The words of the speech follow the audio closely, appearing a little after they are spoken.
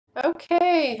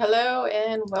Okay, hello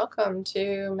and welcome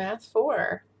to Math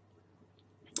 4.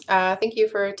 Thank you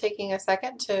for taking a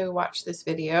second to watch this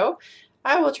video.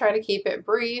 I will try to keep it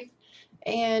brief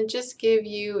and just give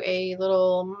you a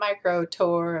little micro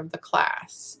tour of the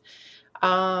class.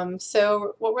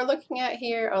 So what we're looking at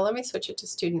here, let me switch it to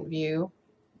student view.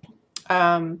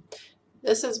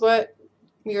 This is what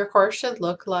your course should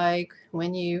look like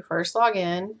when you first log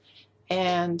in.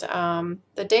 And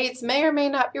the dates may or may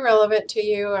not be relevant to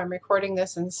you. I'm recording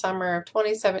this in summer of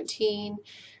 2017.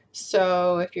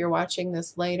 So if you're watching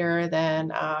this later,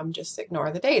 then just ignore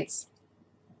the dates.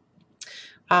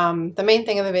 The main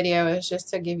thing of the video is just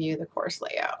to give you the course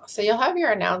layout. So you'll have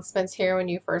your announcements here when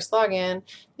you first log in.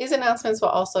 These announcements will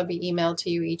also be emailed to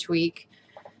you each week.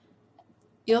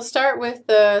 You'll start with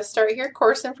the Start Here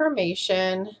course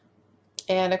information.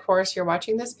 And of course, you're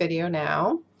watching this video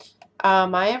now.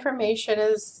 My information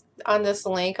is on this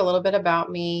link, a little bit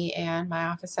about me and my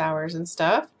office hours and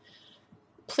stuff.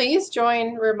 Please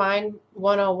join Remind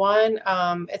 101.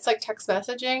 It's like text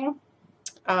messaging,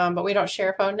 but we don't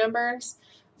share phone numbers.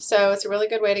 So it's a really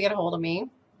good way to get a hold of me.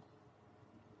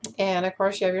 And of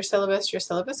course, you have your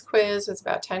syllabus quiz. It's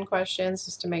about 10 questions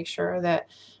just to make sure that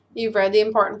you've read the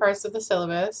important parts of the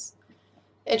syllabus.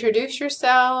 Introduce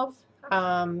yourself,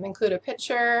 include a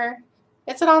picture.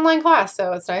 It's an online class,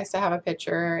 so it's nice to have a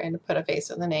picture and to put a face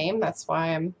with the name. That's why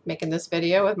I'm making this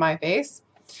video with my face.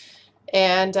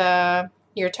 And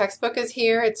your textbook is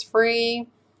here. It's free.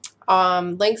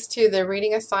 Links to the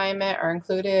reading assignment are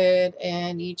included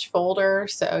in each folder,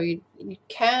 so you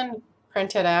can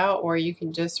print it out or you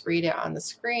can just read it on the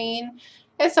screen.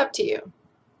 It's up to you.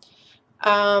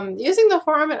 Using the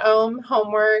forum and ohm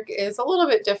homework is a little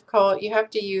bit difficult. You have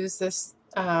to use this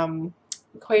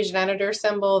equation editor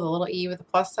symbol, the little E with the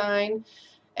plus sign.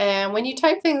 And when you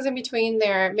type things in between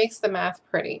there, it makes the math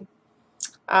pretty.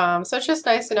 So it's just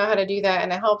nice to know how to do that,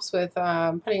 and it helps with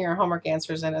putting your homework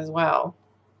answers in as well.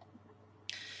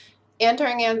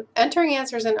 Entering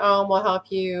answers in ohm will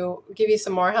help you, give you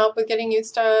some more help with getting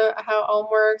used to how ohm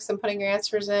works and putting your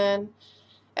answers in.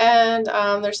 And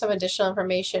there's some additional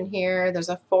information here. There's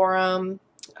a forum.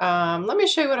 Let me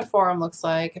show you what a forum looks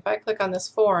like. If I click on this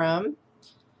forum,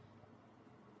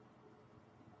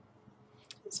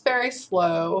 it's very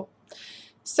slow.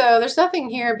 So there's nothing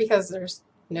here because there's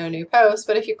no new posts,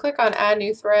 but if you click on add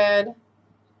new thread,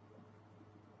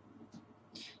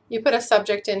 you put a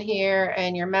subject in here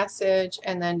and your message,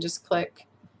 and then just click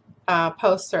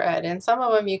post thread. And some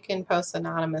of them you can post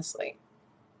anonymously.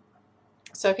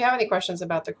 So if you have any questions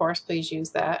about the course, please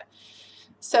use that.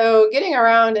 So getting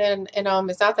around in ohm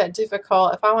is not that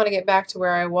difficult. If I want to get back to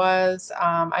where I was,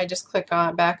 I just click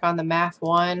back on the Math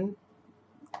 1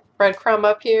 breadcrumb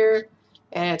up here,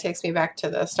 and it takes me back to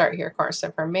the Start Here course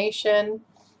information.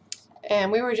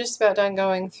 And we were just about done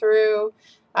going through.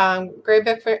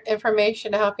 Gradebook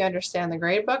information to help you understand the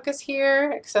gradebook is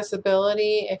here.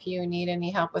 Accessibility if you need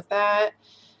any help with that.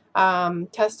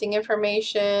 Testing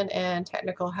information and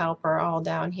technical help are all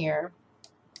down here.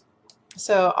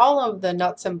 So all of the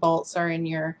nuts and bolts are in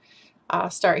your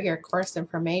Start Here course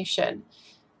information.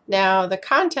 Now the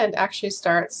content actually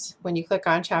starts when you click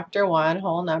on Chapter 1,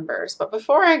 Whole Numbers. But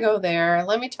before I go there,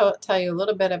 let me tell you a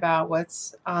little bit about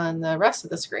what's on the rest of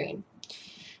the screen.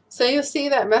 So you'll see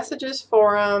that messages,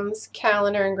 forums,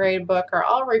 calendar, and gradebook are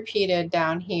all repeated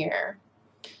down here.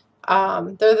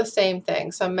 They're the same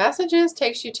thing. So messages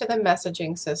takes you to the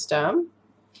messaging system.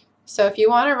 So if you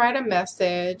want to write a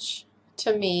message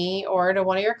to me or to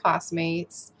one of your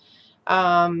classmates,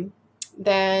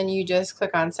 then you just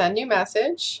click on send new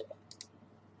message.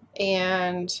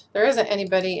 And there isn't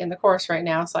anybody in the course right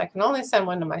now, so I can only send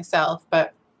one to myself.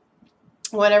 But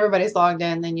when everybody's logged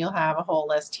in, then you'll have a whole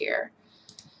list here.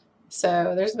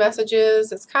 So there's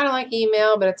messages. It's kind of like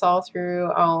email, but it's all through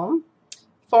ohm.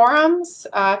 Forums,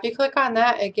 if you click on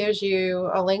that, it gives you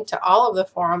a link to all of the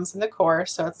forums in the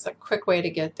course, so it's a quick way to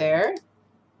get there.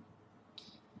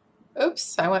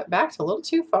 Oops, I went back a little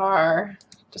too far.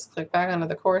 Just click back onto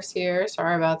the course here.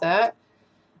 Sorry about that.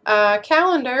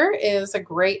 Calendar is a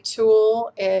great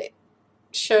tool. It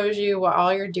shows you what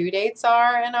all your due dates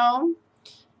are in ohm,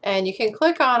 and you can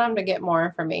click on them to get more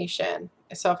information.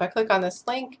 So if I click on this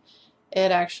link,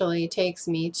 it actually takes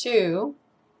me to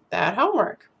that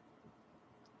homework.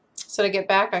 So to get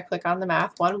back, I click on the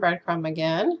Math 1 breadcrumb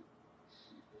again.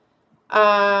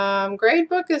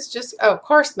 Gradebook is just,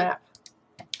 course map.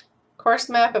 Course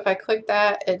map, if I click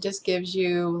that, it just gives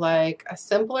you like a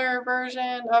simpler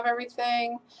version of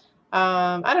everything.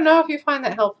 I don't know if you find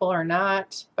that helpful or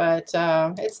not, but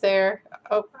it's there.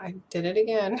 Oh, I did it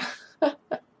again.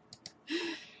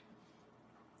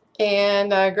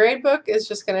 And gradebook is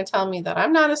just going to tell me that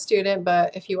I'm not a student,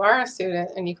 but if you are a student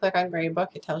and you click on gradebook,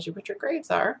 it tells you what your grades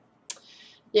are.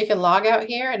 You can log out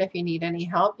here, and if you need any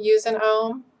help using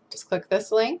OHM, just click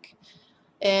this link.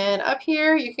 And up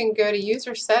here, you can go to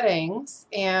user settings,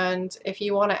 and if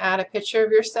you want to add a picture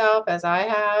of yourself, as I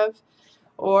have,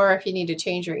 or if you need to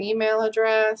change your email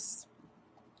address,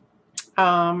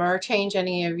 or change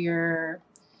any of your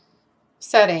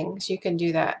settings, you can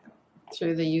do that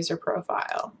through the user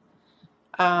profile.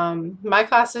 My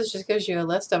classes just gives you a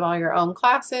list of all your own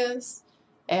classes,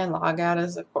 and logout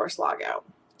is of course logout.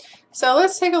 So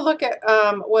let's take a look at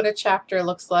what a chapter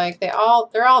looks like. They're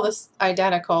all this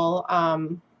identical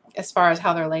as far as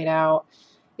how they're laid out.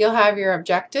 You'll have your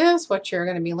objectives, what you're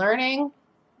going to be learning,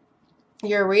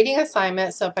 your reading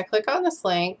assignment. So if I click on this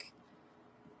link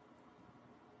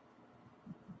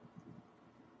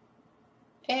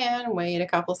and wait a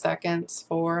couple seconds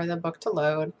for the book to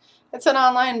load. It's an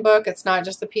online book. It's not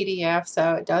just a PDF,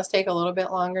 so it does take a little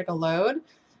bit longer to load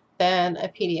than a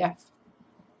PDF.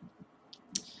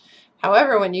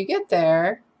 However, when you get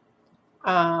there,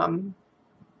 so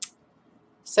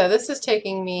this is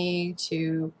taking me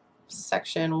to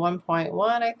section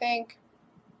 1.1, I think.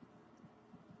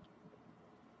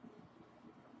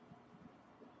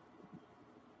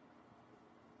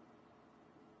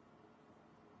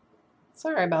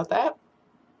 Sorry about that.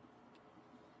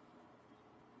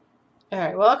 All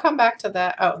right, well, I'll come back to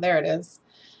that. Oh, there it is.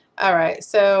 All right,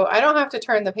 so I don't have to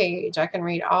turn the page. I can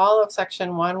read all of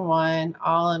section 1.1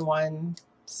 all in one,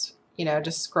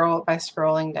 just scroll by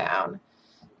scrolling down.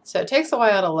 So it takes a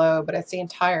while to load, but it's the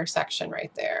entire section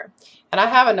right there. And I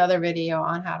have another video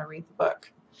on how to read the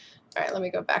book. All right, let me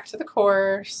go back to the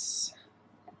course.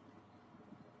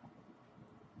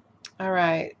 All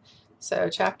right, so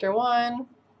chapter 1.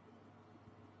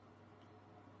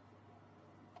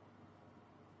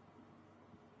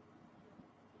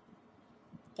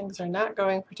 Things are not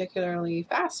going particularly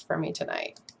fast for me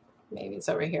tonight. Maybe it's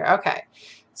over here. Okay,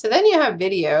 so then you have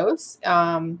videos,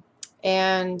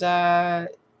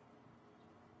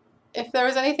 if there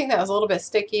was anything that was a little bit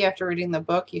sticky after reading the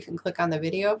book, you can click on the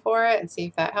video for it and see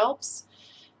if that helps.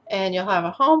 And you'll have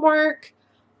a homework,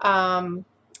 and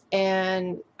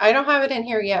I don't have it in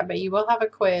here yet, but you will have a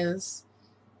quiz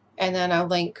and then a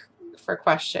link for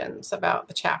questions about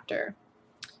the chapter.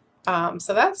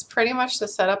 So that's pretty much the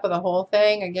setup of the whole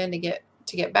thing. Again, to get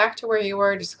back to where you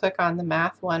were, just click on the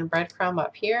Math 1 breadcrumb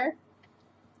up here.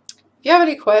 If you have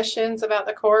any questions about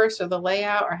the course or the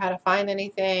layout or how to find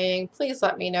anything, please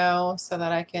let me know so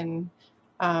that I can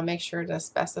make sure to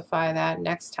specify that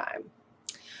next time.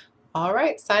 All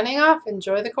right, signing off.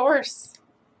 Enjoy the course.